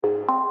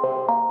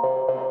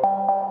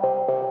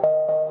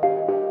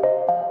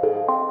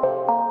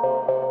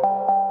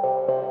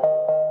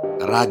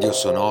Radio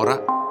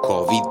Sonora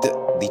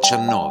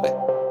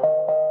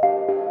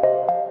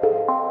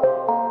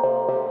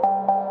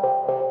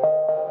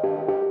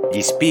Covid19.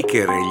 Gli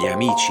speaker e gli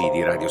amici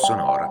di Radio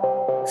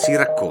Sonora si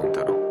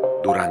raccontano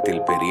durante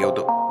il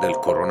periodo del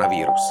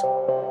coronavirus.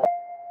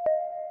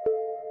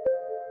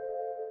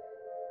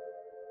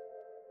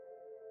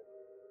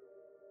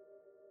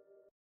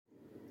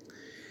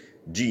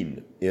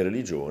 Gin e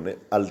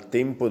religione al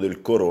tempo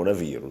del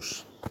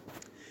coronavirus.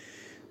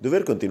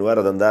 Dover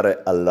continuare ad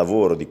andare al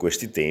lavoro di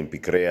questi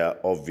tempi crea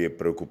ovvie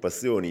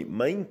preoccupazioni,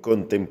 ma in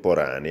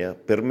contemporanea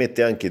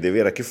permette anche di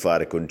avere a che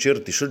fare con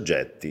certi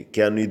soggetti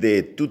che hanno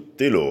idee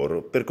tutte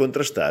loro per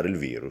contrastare il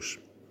virus.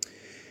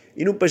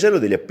 In un paesello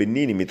degli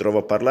Appennini mi trovo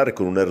a parlare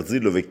con un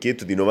arzillo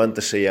vecchietto di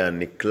 96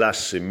 anni,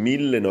 classe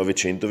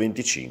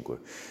 1925.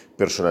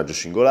 Personaggio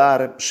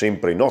singolare,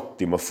 sempre in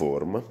ottima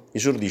forma,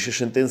 esordisce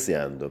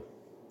sentenziando: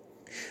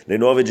 le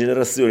nuove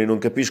generazioni non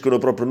capiscono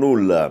proprio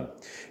nulla.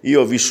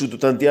 Io ho vissuto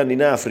tanti anni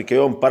in Africa e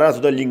ho imparato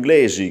dagli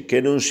inglesi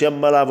che non si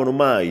ammalavano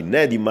mai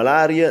né di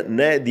malaria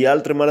né di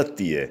altre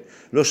malattie.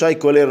 Lo sai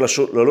qual era la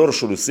loro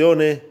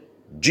soluzione?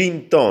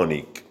 Gin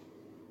tonic.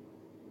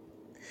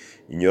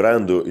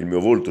 Ignorando il mio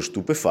volto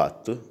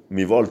stupefatto,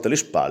 mi volta le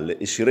spalle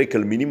e si reca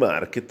al mini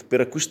market per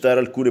acquistare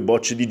alcune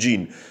bocce di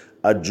gin,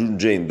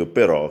 aggiungendo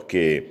però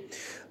che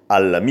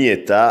alla mia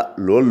età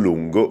lo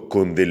allungo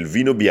con del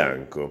vino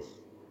bianco.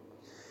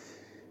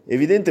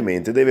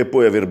 Evidentemente deve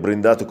poi aver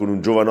brindato con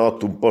un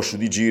giovanotto un po' su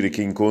di giri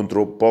che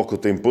incontro poco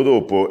tempo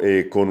dopo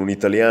e con un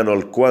italiano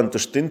alquanto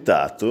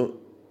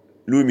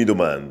stentato, lui mi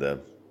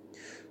domanda: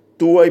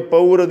 tu hai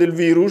paura del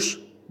virus?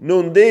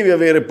 Non devi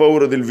avere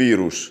paura del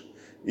virus.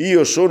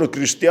 Io sono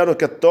cristiano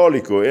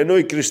cattolico e a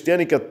noi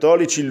cristiani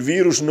cattolici il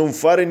virus non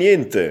fare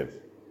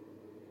niente.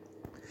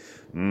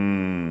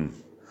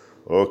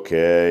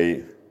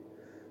 Ok,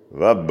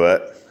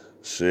 vabbè,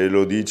 se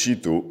lo dici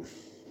tu.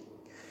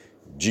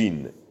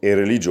 Gin e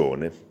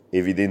religione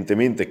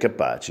evidentemente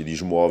capaci di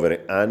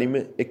smuovere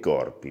anime e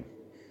corpi.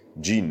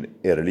 Gin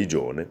e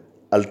religione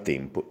al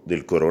tempo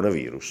del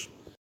coronavirus.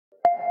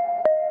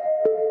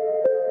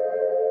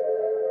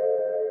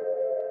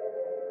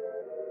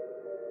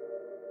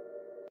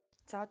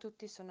 Ciao a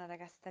tutti, sono una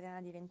ragazza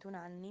italiana di 21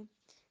 anni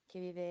che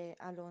vive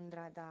a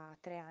Londra da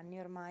 3 anni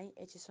ormai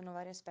e ci sono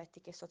vari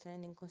aspetti che sto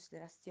tenendo in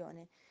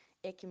considerazione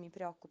e che mi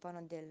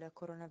preoccupano del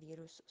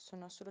coronavirus.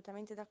 Sono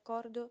assolutamente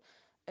d'accordo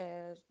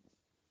eh,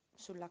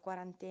 sulla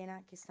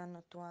quarantena che stanno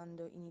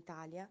attuando in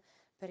Italia,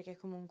 perché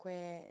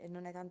comunque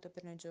non è tanto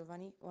per noi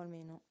giovani, o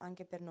almeno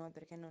anche per noi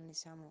perché non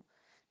siamo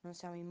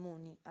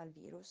immuni al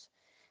virus,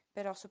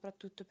 però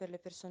soprattutto per le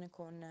persone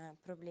con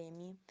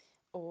problemi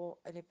o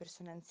le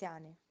persone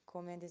anziane,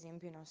 come ad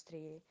esempio i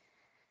nostri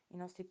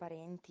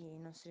parenti, i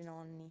nostri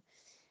nonni.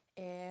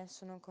 Il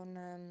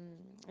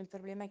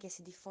problema è che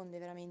si diffonde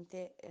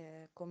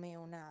veramente come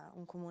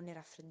un comune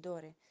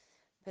raffreddore,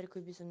 per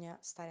cui bisogna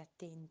stare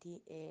attenti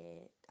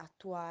e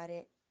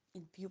attuare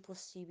il più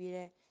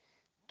possibile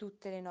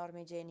tutte le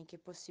norme igieniche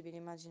possibili e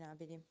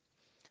immaginabili.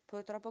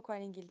 Purtroppo qua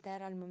in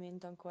Inghilterra al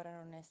momento ancora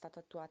non è stata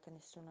attuata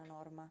nessuna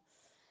norma.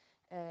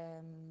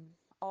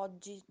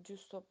 Oggi,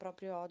 giusto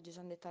proprio oggi,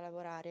 sono andata a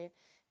lavorare,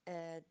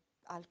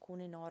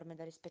 alcune norme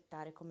da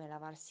rispettare come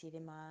lavarsi le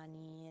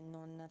mani,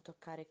 non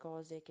toccare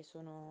cose che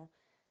sono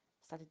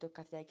state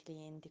toccate dai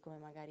clienti, come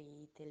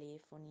magari i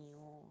telefoni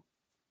o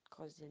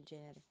cose del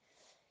genere.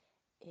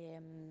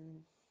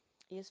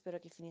 Io spero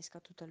che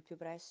finisca tutto al più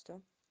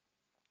presto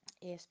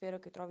e spero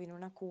che trovino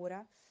una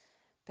cura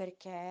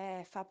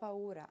perché fa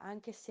paura,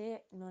 anche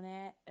se non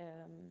è,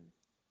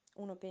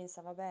 uno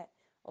pensa, vabbè,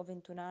 ho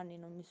 21 anni,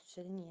 non mi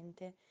succede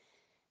niente,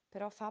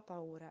 però fa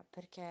paura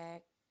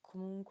perché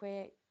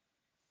comunque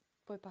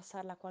puoi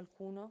passarla a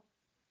qualcuno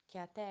che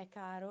a te è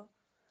caro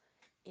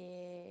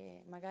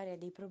e magari ha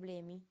dei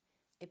problemi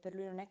e per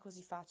lui non è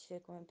così facile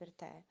come per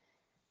te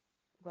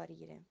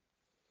guarire.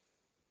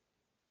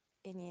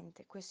 E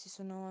niente, questo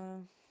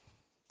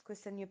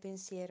è il mio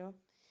pensiero.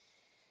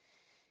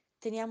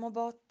 Teniamo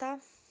botta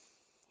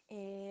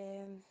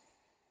e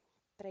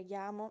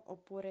preghiamo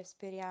oppure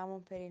speriamo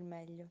per il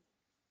meglio.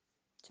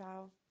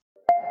 Ciao.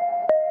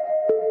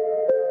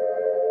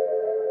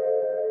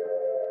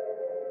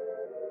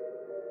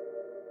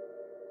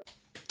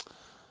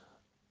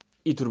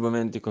 I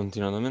turbamenti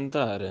continuano ad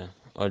aumentare.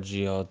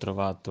 Oggi ho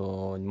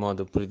trovato il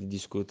modo pure di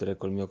discutere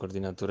col mio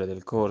coordinatore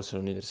del corso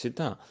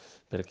all'università,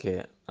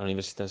 perché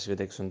all'università si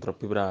vede che sono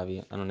troppo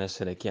bravi a non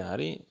essere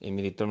chiari e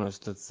mi ritrovo in una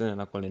situazione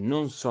nella quale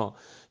non so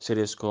se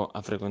riesco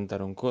a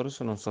frequentare un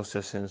corso, non so se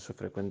ha senso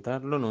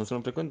frequentarlo, non so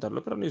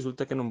frequentarlo, però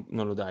risulta che non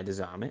lo dai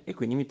l'esame e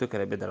quindi mi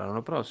toccherebbe darlo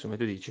l'anno prossimo. E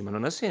tu dici, ma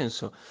non ha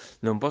senso,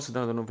 non posso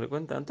darlo da non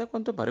frequentante. A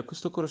quanto pare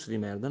questo corso di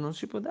merda non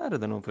si può dare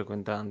da non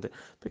frequentante,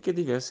 perché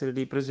devi essere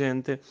lì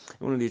presente.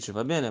 Uno dice,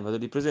 va bene, vado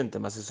lì presente,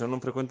 ma se sono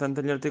un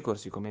frequentante degli altri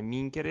corsi, come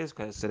minchia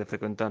riesco a essere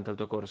frequentante al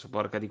tuo corso,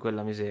 porca di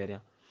quella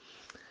miseria.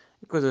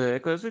 E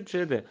cosa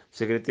succede? Il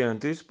segretario non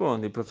ti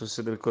risponde, il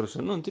professore del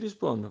corso non ti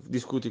risponde,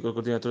 discuti col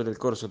coordinatore del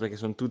corso perché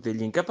sono tutti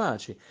degli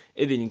incapaci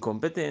e degli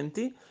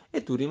incompetenti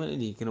e tu rimani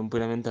lì che non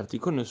puoi lamentarti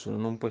con nessuno,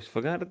 non puoi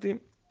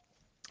sfogarti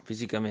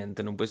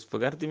fisicamente, non puoi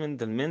sfogarti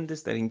mentalmente,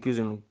 stai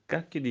rinchiuso in un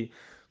cacchio di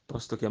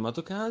posto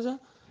chiamato casa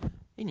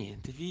e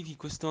niente, vivi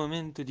questo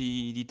momento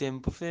di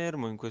tempo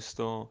fermo, in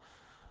questo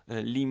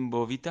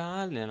limbo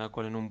vitale nella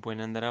quale non puoi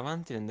né andare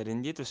avanti né andare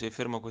indietro, sei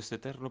fermo a questo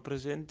eterno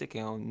presente che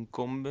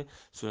incombe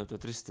sulla tua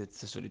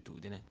tristezza e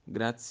solitudine.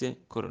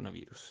 Grazie,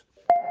 coronavirus.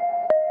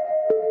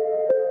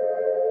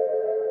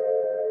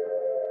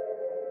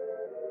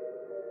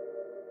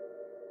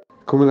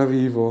 Come la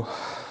vivo?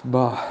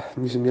 Bah,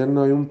 mi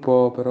annoio un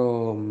po',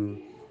 però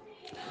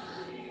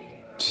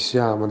ci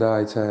siamo,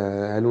 dai,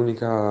 cioè, è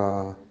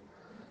l'unica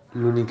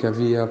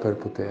via per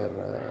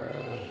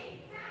poter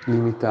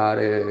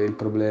limitare il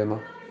problema.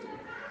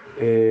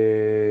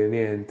 E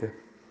niente,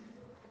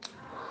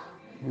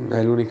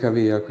 è l'unica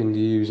via,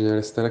 quindi bisogna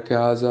restare a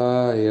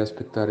casa e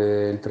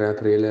aspettare il 3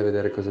 aprile e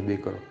vedere cosa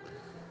dicono.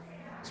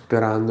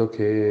 Sperando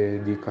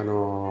che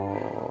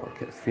dicano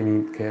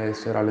che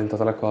si è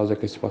rallentata la cosa e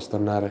che si possa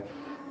tornare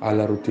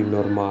alla routine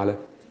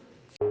normale.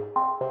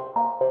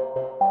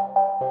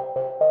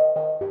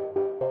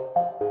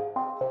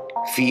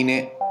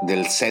 Fine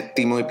del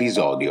 7°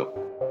 episodio.